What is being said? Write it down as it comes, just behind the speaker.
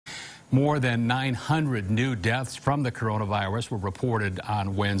More than 900 new deaths from the coronavirus were reported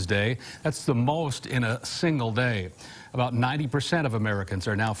on Wednesday. That's the most in a single day. About 90% of Americans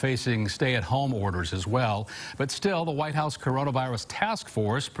are now facing stay-at-home orders as well. But still, the White House Coronavirus Task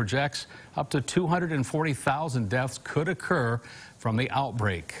Force projects up to 240,000 deaths could occur from the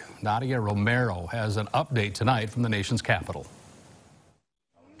outbreak. Nadia Romero has an update tonight from the nation's capital.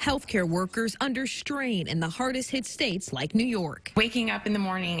 Healthcare workers under strain in the hardest hit states like New York. Waking up in the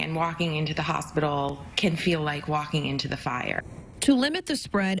morning and walking into the hospital can feel like walking into the fire. To limit the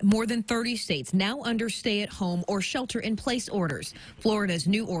spread, more than 30 states now under stay-at-home or shelter-in-place orders. Florida's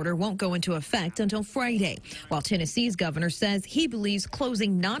new order won't go into effect until Friday, while Tennessee's governor says he believes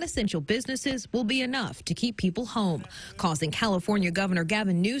closing non-essential businesses will be enough to keep people home, causing California Governor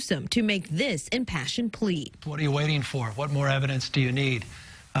Gavin Newsom to make this impassioned plea. What are you waiting for? What more evidence do you need?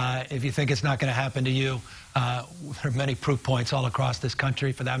 If you think it's not going to happen to you, there are many proof points all across this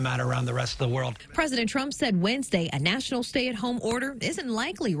country, for that matter, around the rest of the world. President Trump said Wednesday a national stay-at-home order isn't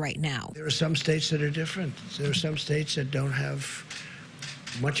likely right now. There are some states that are different. There are some states that don't have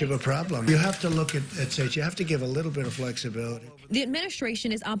much of a problem. You have to look at states. You have to give a little bit of flexibility. The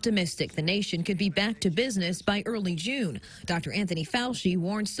administration is optimistic the nation could be back to business by early June. Dr. Anthony Fauci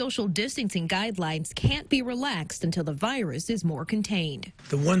warns social distancing guidelines can't be relaxed until the virus is more contained.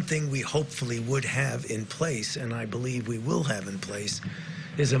 The one thing we hopefully would have in place, and I believe we will have in place,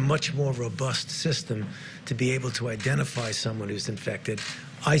 is a much more robust system to be able to identify someone who's infected,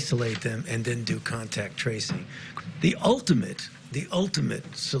 isolate them, and then do contact tracing. The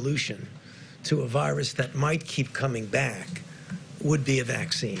ultimate solution to a virus that might keep coming back would be a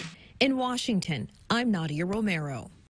vaccine. In Washington, I'm Nadia Romero.